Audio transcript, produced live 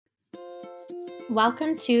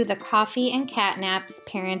Welcome to the Coffee and Catnaps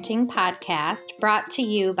Parenting Podcast, brought to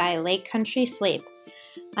you by Lake Country Sleep.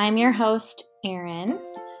 I'm your host, Erin.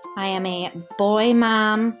 I am a boy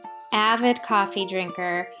mom, avid coffee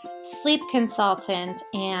drinker, sleep consultant,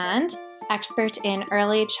 and expert in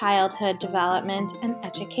early childhood development and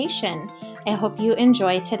education. I hope you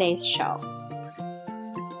enjoy today's show.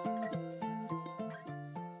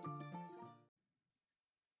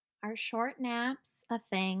 Are short naps a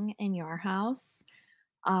thing in your house?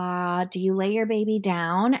 Do you lay your baby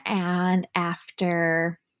down and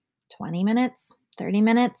after 20 minutes, 30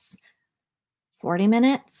 minutes, 40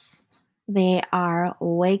 minutes, they are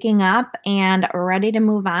waking up and ready to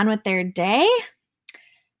move on with their day?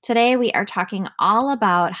 Today, we are talking all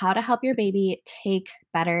about how to help your baby take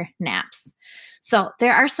better naps. So,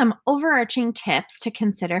 there are some overarching tips to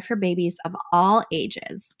consider for babies of all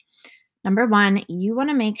ages. Number one, you want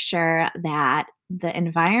to make sure that the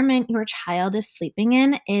environment your child is sleeping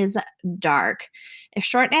in is dark. If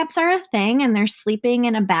short naps are a thing and they're sleeping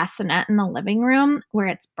in a bassinet in the living room where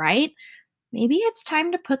it's bright, maybe it's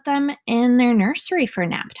time to put them in their nursery for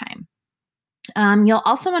nap time. You'll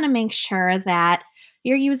also want to make sure that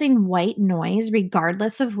you're using white noise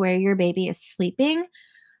regardless of where your baby is sleeping.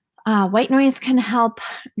 White noise can help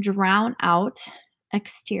drown out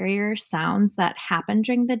exterior sounds that happen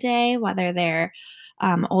during the day, whether they're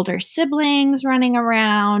older siblings running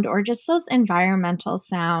around or just those environmental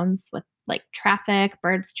sounds with like traffic,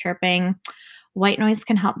 birds chirping. White noise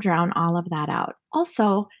can help drown all of that out.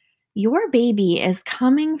 Also, your baby is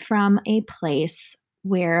coming from a place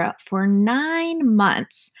where for 9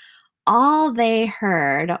 months, all they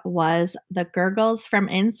heard was the gurgles from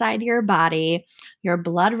inside your body, your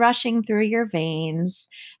blood rushing through your veins,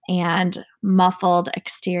 and muffled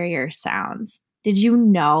exterior sounds. Did you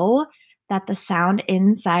know that the sound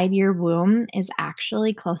inside your womb is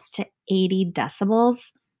actually close to 80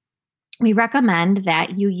 decibels? We recommend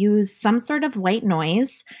that you use some sort of white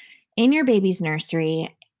noise in your baby's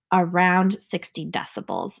nursery around 60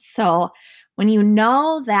 decibels. So when you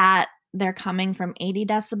know that they're coming from 80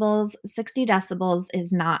 decibels, 60 decibels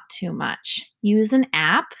is not too much. Use an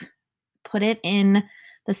app, put it in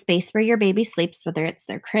the space where your baby sleeps, whether it's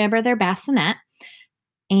their crib or their bassinet,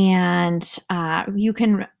 and you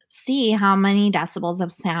can see how many decibels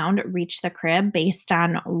of sound reach the crib based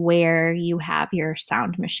on where you have your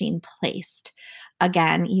sound machine placed.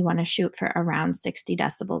 Again, you want to shoot for around 60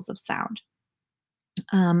 decibels of sound.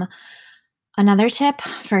 Um, Another tip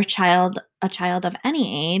for a child of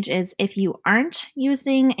any age is if you aren't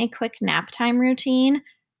using a quick nap time routine,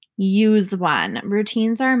 use one.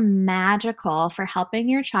 Routines are magical for helping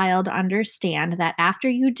your child understand that after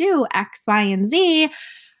you do X, Y, and Z,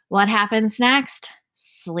 what happens next?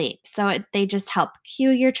 Sleep. They just help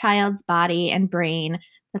cue your child's body and brain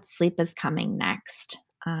that sleep is coming next.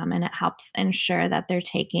 And it helps ensure that they're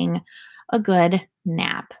taking a good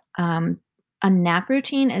nap. A nap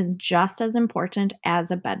routine is just as important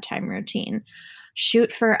as a bedtime routine.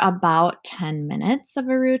 Shoot for about 10 minutes of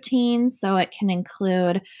a routine. So it can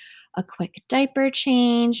include a quick diaper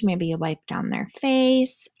change, maybe you wipe down their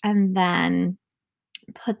face, and then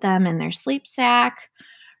put them in their sleep sack,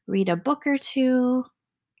 read a book or two,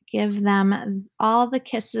 give them all the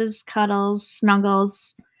kisses, cuddles,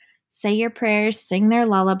 snuggles, say your prayers, sing their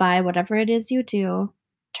lullaby, whatever it is you do.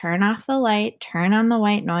 Turn off the light, turn on the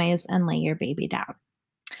white noise, and lay your baby down.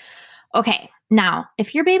 Okay, now,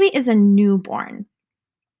 if your baby is a newborn,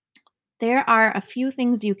 there are a few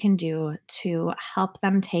things you can do to help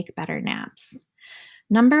them take better naps.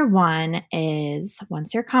 Number one is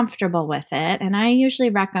once you're comfortable with it, and I usually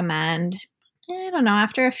recommend, I don't know,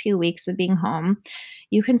 after a few weeks of being home,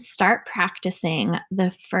 you can start practicing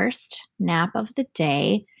the first nap of the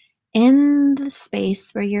day in the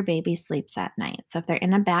space where your baby sleeps at night. So if they're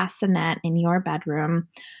in a bassinet in your bedroom,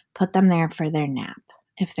 put them there for their nap.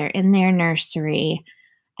 If they're in their nursery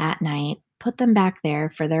at night, put them back there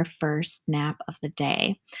for their first nap of the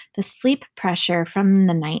day. The sleep pressure from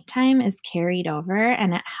the nighttime is carried over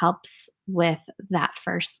and it helps with that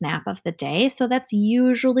first nap of the day. So that's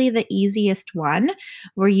usually the easiest one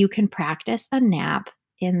where you can practice a nap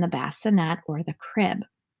in the bassinet or the crib.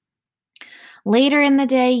 Later in the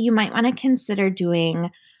day, you might want to consider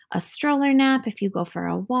doing a stroller nap if you go for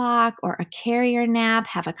a walk, or a carrier nap,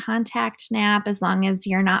 have a contact nap as long as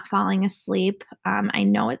you're not falling asleep. I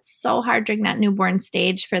know it's so hard during that newborn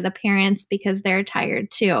stage for the parents because they're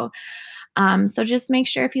tired too. So just make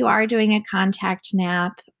sure if you are doing a contact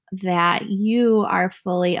nap that you are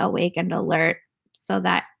fully awake and alert so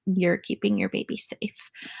that you're keeping your baby safe.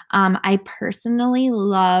 I personally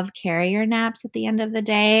love carrier naps at the end of the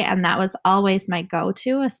day, and that was always my go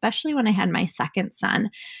to, especially when I had my second son.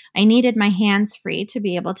 I needed my hands free to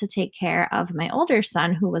be able to take care of my older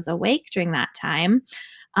son who was awake during that time,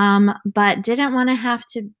 but didn't want to have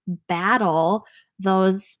to battle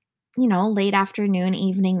those late afternoon,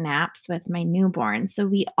 evening naps with my newborn. So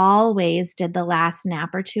we always did the last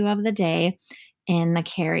nap or two of the day in the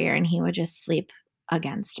carrier, and he would just sleep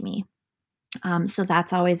against me. So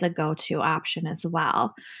that's always a go to option as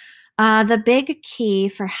well. The big key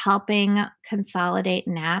for helping consolidate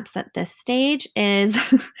naps at this stage is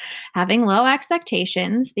having low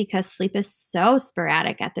expectations because sleep is so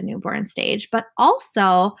sporadic at the newborn stage, but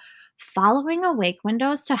also following awake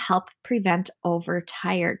windows to help prevent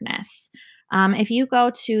overtiredness. If you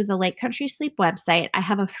go to the Lake Country Sleep website, I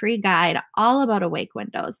have a free guide all about awake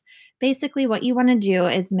windows. Basically, what you want to do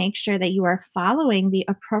is make sure that you are following the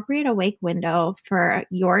appropriate awake window for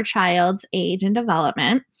your child's age and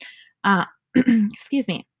development, uh, excuse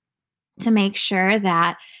me, to make sure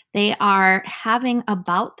that they are having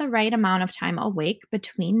about the right amount of time awake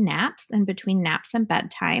between naps and between naps and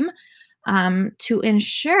bedtime, to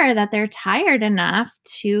ensure that they're tired enough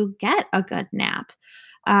to get a good nap.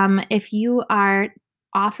 If you are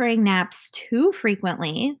offering naps too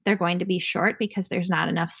frequently, they're going to be short because there's not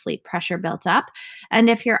enough sleep pressure built up.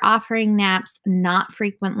 And if you're offering naps not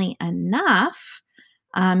frequently enough,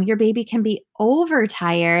 your baby can be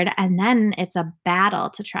overtired, and then it's a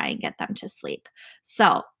battle to try and get them to sleep.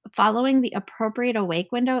 So, following the appropriate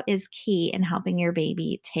awake window is key in helping your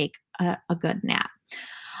baby take a good nap.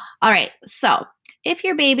 All right. So, if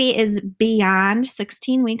your baby is beyond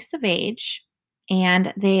 16 weeks of age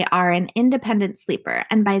and they are an independent sleeper,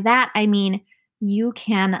 and by that I mean you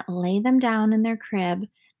can lay them down in their crib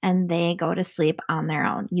and they go to sleep on their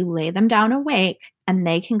own. You lay them down awake and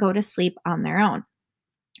they can go to sleep on their own.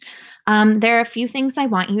 There are a few things I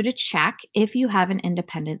want you to check if you have an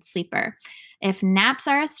independent sleeper. If naps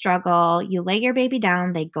are a struggle, you lay your baby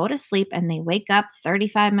down, they go to sleep, and they wake up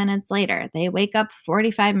 35 minutes later. They wake up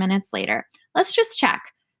 45 minutes later. Let's just check.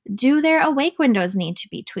 Do their awake windows need to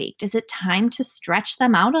be tweaked? Is it time to stretch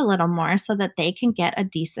them out a little more so that they can get a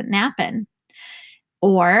decent nap in?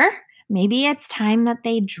 Or maybe it's time that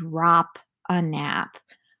they drop a nap.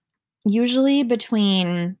 Usually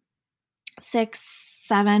between 6,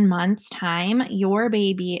 7 months time, your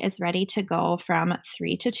baby is ready to go from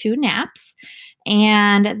 3 to 2 naps.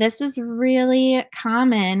 And this is really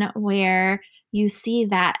common where you see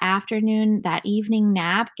that afternoon, that evening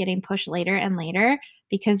nap getting pushed later and later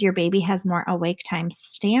because your baby has more awake time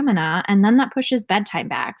stamina. And then that pushes bedtime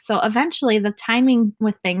back. So eventually the timing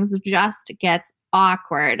with things just gets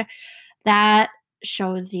awkward. That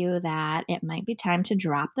shows you that it might be time to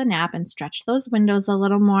drop the nap and stretch those windows a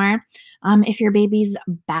little more. If your baby's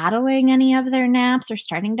battling any of their naps or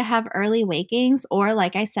starting to have early wakings, or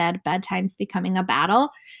like I said, bedtime's becoming a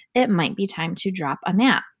battle, it might be time to drop a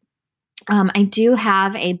nap. I do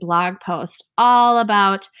have a blog post all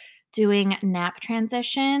about doing nap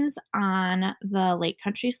transitions on the Lake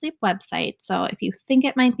Country Sleep website. So if you think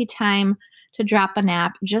it might be time to drop a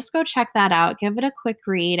nap, just go check that out. Give it a quick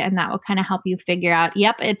read, and that will kind of help you figure out,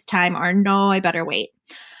 yep, it's time, or no, I better wait.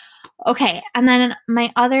 Okay. And then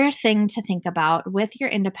my other thing to think about with your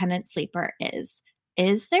independent sleeper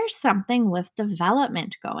is there something with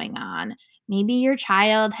development going on? Maybe your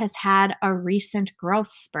child has had a recent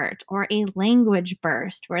growth spurt or a language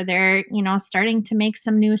burst where they're, starting to make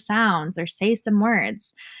some new sounds or say some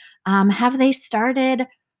words. Have they started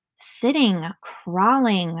sitting,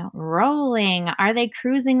 crawling, rolling? Are they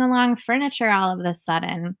cruising along furniture all of a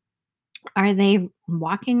sudden? Are they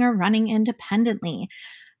walking or running independently?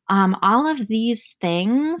 All of these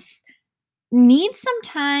things need some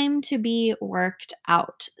time to be worked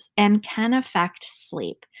out and can affect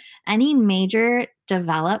sleep. Any major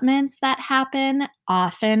developments that happen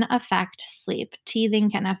often affect sleep.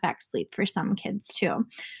 Teething can affect sleep for some kids too.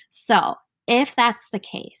 So, if that's the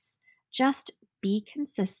case, just be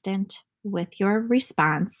consistent with your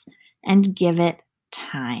response and give it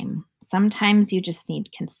time. Sometimes you just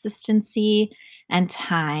need consistency and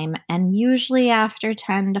time, and usually after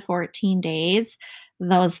 10 to 14 days,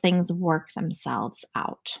 those things work themselves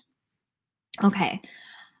out. Okay,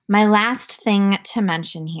 my last thing to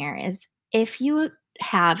mention here is if you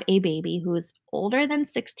have a baby who's older than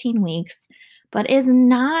 16 weeks, but is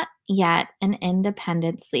not yet an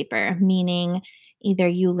independent sleeper, meaning either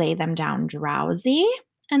you lay them down drowsy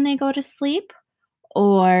and they go to sleep,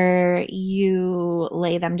 or you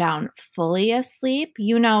lay them down fully asleep.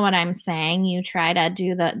 You know what I'm saying. You try to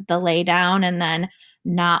do the lay down and then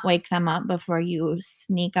not wake them up before you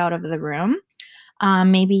sneak out of the room.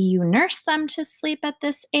 Maybe you nurse them to sleep at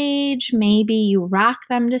this age. Maybe you rock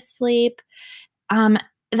them to sleep. Um,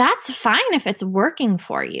 that's fine if it's working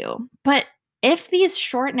for you. But if these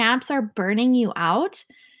short naps are burning you out,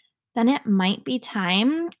 then it might be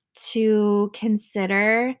time to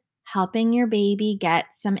consider helping your baby get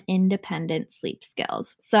some independent sleep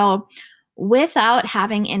skills. So, without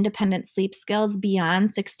having independent sleep skills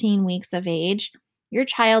beyond 16 weeks of age, your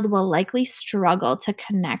child will likely struggle to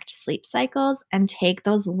connect sleep cycles and take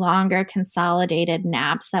those longer consolidated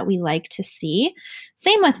naps that we like to see.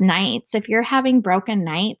 Same with nights. If you're having broken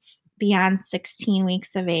nights beyond 16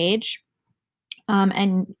 weeks of age,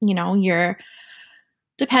 and you're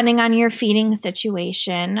depending on your feeding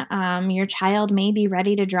situation, your child may be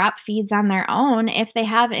ready to drop feeds on their own if they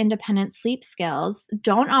have independent sleep skills.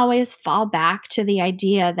 Don't always fall back to the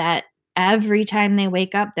idea that every time they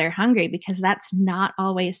wake up, they're hungry, because that's not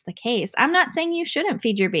always the case. I'm not saying you shouldn't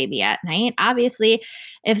feed your baby at night. Obviously,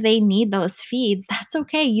 if they need those feeds, that's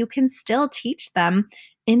okay. You can still teach them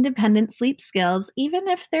independent sleep skills, even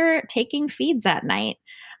if they're taking feeds at night.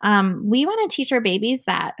 We want to teach our babies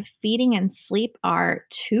that feeding and sleep are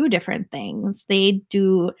two different things.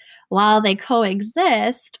 While they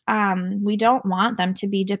coexist, we don't want them to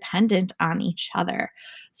be dependent on each other.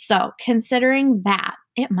 So, considering that,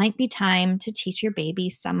 it might be time to teach your baby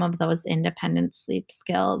some of those independent sleep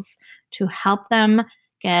skills to help them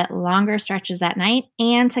get longer stretches at night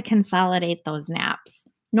and to consolidate those naps.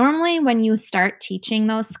 Normally, when you start teaching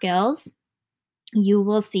those skills, you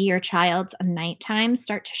will see your child's nighttime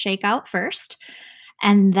start to shake out first,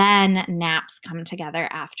 and then naps come together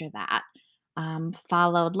after that.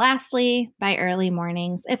 Followed lastly by early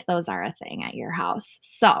mornings, if those are a thing at your house.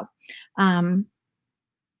 So, um,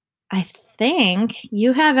 I think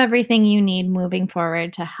you have everything you need moving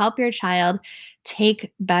forward to help your child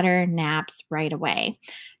take better naps right away.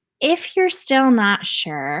 If you're still not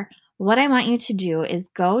sure, what I want you to do is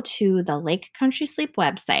go to the Lake Country Sleep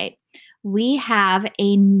website. We have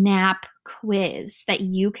a nap quiz that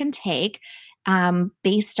you can take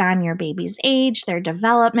based on your baby's age, their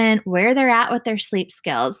development, where they're at with their sleep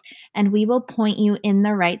skills, and we will point you in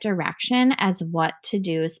the right direction as what to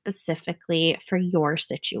do specifically for your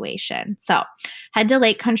situation. So head to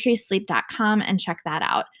lakecountrysleep.com and check that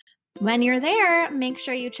out. When you're there, make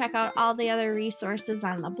sure you check out all the other resources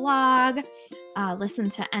on the blog,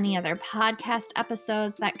 listen to any other podcast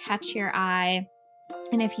episodes that catch your eye.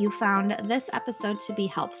 And if you found this episode to be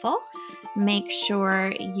helpful, make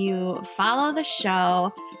sure you follow the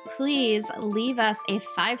show. Please leave us a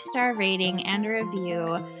 5-star rating and a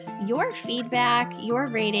review. Your feedback, your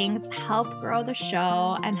ratings help grow the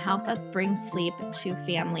show and help us bring sleep to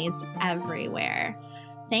families everywhere.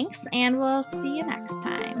 Thanks, and we'll see you next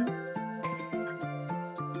time.